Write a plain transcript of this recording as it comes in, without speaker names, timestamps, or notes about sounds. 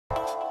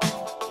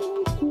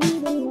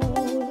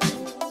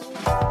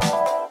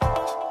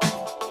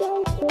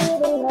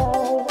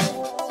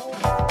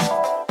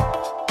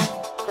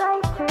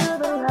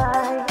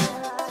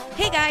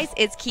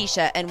it's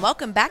Keisha, and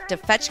welcome back to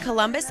Fetch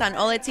Columbus on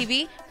Hola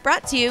TV,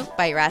 brought to you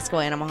by Rascal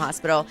Animal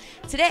Hospital.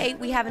 Today,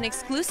 we have an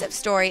exclusive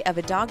story of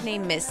a dog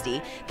named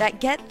Misty that,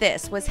 get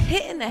this, was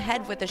hit in the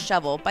head with a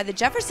shovel by the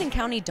Jefferson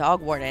County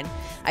dog warden.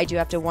 I do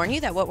have to warn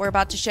you that what we're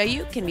about to show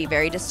you can be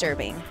very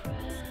disturbing.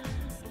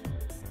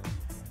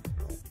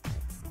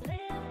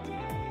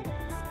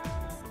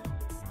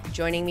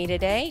 Joining me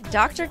today,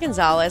 Dr.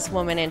 Gonzalez,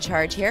 woman in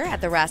charge here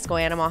at the Rascal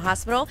Animal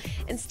Hospital,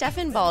 and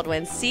Steffan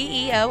Baldwin,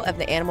 CEO of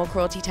the Animal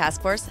Cruelty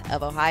Task Force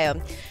of Ohio.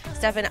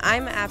 Steffan,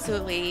 I'm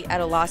absolutely at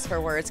a loss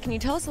for words. Can you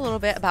tell us a little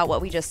bit about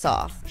what we just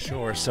saw?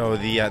 Sure. So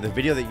the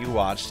video that you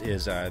watched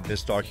is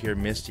this dog here,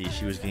 Misty.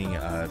 She was getting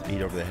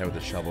beat over the head with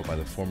a shovel by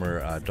the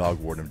former dog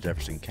warden of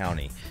Jefferson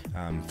County.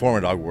 Former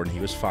dog warden, he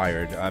was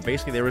fired.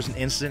 Basically, there was an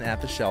incident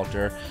at the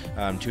shelter.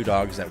 Two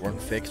dogs that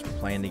weren't fixed were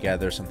playing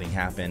together. Something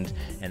happened,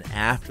 and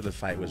after the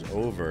fight was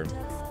over,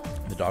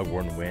 the dog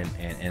warden went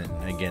and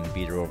again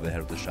beat her over the head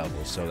with the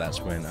shovel. So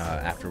that's when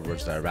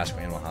afterwards the Rascal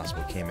Animal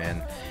Hospital came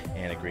in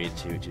and agreed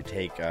to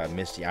take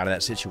Misty out of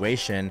that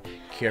situation,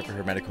 care for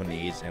her medical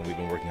needs, and we've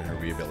been working on her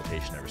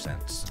rehabilitation ever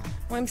since.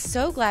 Well, I'm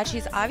so glad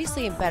she's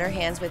obviously in better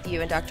hands with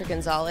you and Dr.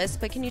 Gonzalez,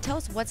 but can you tell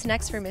us what's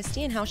next for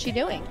Misty and how's she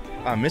doing?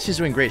 Misty's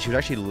doing great. She was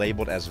actually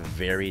labeled as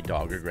very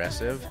dog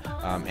aggressive,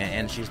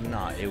 and she's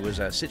not. It was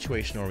a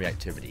situational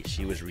reactivity.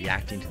 She was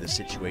reacting to the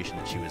situation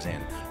that she was in.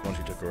 Once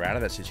we took her out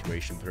of that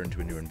situation, put her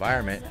into a new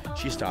environment,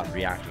 she stopped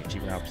reacting. She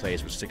now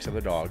plays with 6 other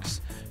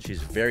dogs.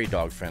 She's very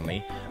dog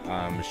friendly.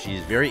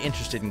 She's very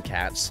interested in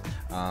cats,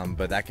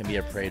 but that can be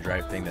a prey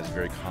drive thing that's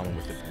very common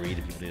with the breed,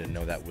 and people need to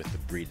know that with the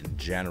breed in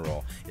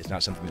general. It's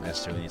not something that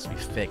necessarily needs to be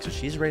fixed. So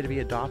she's ready to be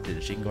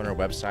adopted. She can go on our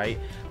website.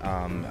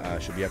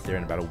 She'll be up there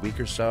in about a week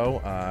or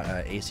so,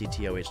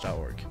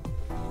 actoh.org.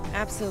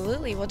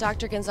 Absolutely. Well,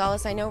 Dr.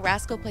 Gonzalez, I know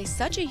Rascal plays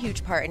such a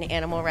huge part in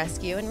animal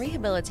rescue and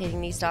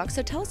rehabilitating these dogs,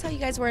 so tell us how you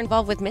guys were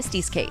involved with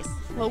Misty's case.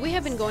 Well, we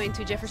have been going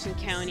to Jefferson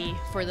County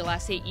for the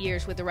last 8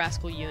 years with the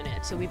Rascal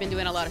unit, so we've been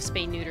doing a lot of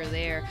spay-neuter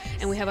there,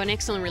 and we have an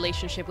excellent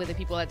relationship with the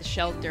people at the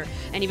shelter.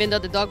 And even though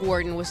the dog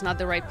warden was not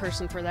the right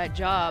person for that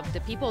job,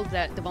 the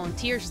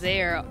volunteers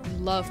there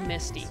love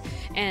Misty.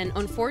 And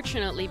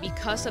unfortunately,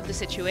 because of the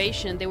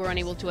situation, they were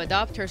unable to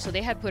adopt her, so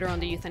they had put her on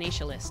the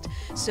euthanasia list.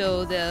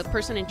 So the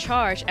person in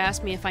charge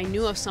asked me if I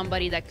knew of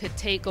somebody that could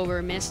take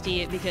over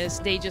Misty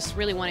because they just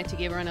really wanted to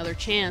give her another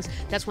chance.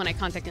 That's when I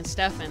contacted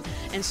Steffan.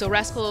 And so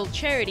Rascal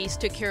Charities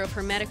took care of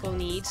her medical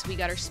needs. We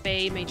got her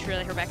spayed, made sure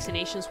that her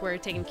vaccinations were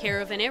taken care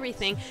of and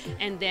everything,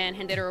 and then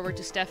handed her over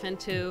to Steffan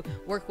to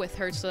work with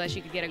her so that she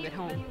could get a good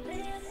home.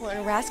 Well,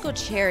 and Rascal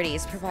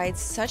Charities provides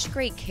such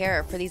great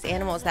care for these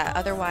animals that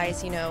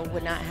otherwise,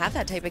 would not have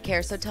that type of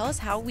care. So tell us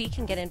how we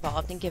can get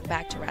involved and give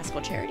back to Rascal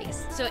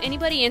Charities. So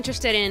anybody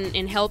interested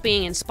in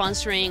helping and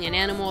sponsoring an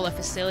animal, a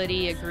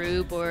facility, a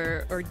group,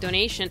 or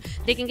donation,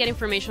 they can get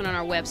information on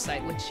our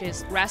website, which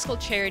is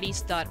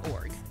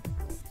rascalcharities.org.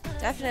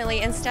 Definitely.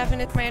 And Steffan,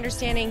 it's my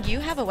understanding you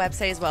have a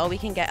website as well. We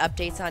can get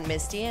updates on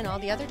Misty and all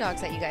the other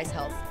dogs that you guys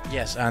help.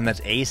 Yes, that's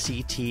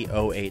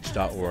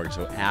actoh.org,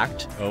 so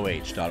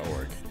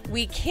actoh.org.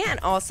 We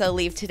can't also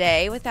leave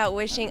today without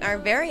wishing our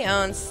very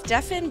own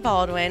Steffan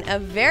Baldwin a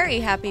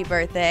very happy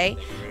birthday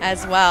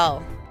as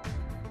well.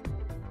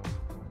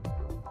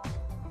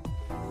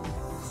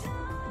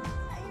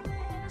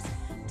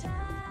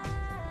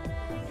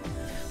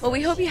 Well,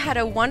 we hope you had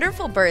a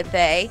wonderful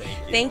birthday.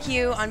 Thank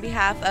you on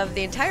behalf of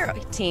the entire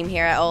team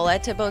here at Hola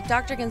to both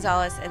Dr.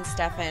 Gonzalez and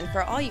Steffan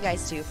for all you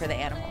guys do for the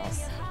animals.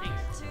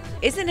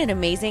 Isn't it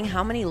amazing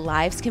how many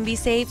lives can be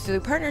saved through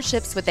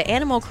partnerships with the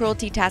Animal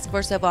Cruelty Task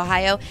Force of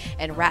Ohio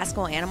and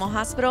Rascal Animal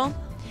Hospital?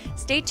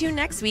 Stay tuned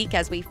next week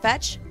as we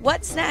fetch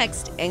What's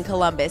Next in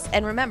Columbus.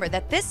 And remember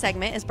that this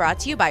segment is brought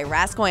to you by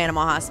Rascal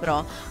Animal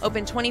Hospital.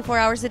 Open 24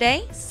 hours a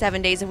day,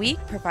 7 days a week,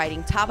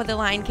 providing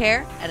top-of-the-line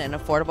care at an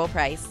affordable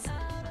price.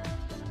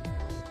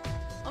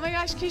 Oh my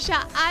gosh,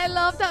 Keisha, I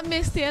love that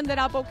Misty ended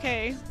up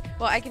okay.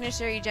 Well, I can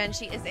assure you, Jen,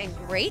 she is in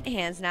great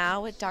hands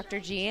now with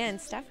Dr. Gia and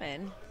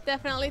Steffan.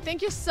 Definitely.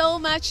 Thank you so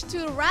much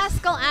to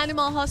Rascal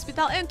Animal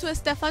Hospital and to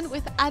Steffan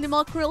with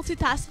Animal Cruelty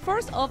Task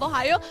Force of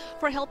Ohio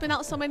for helping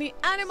out so many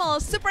animal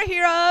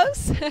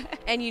superheroes.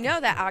 And you know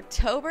that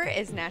October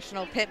is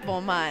National Pit Bull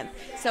Month.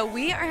 So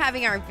we are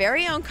having our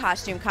very own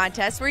costume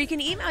contest where you can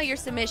email your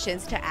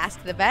submissions to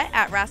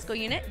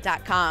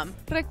askthevet@rascalunit.com.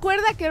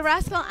 Recuerda que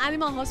Rascal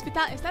Animal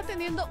Hospital está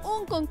teniendo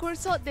un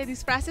concurso de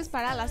disfraces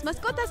para las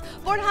mascotas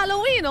por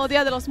Halloween o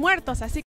Día de los Muertos, así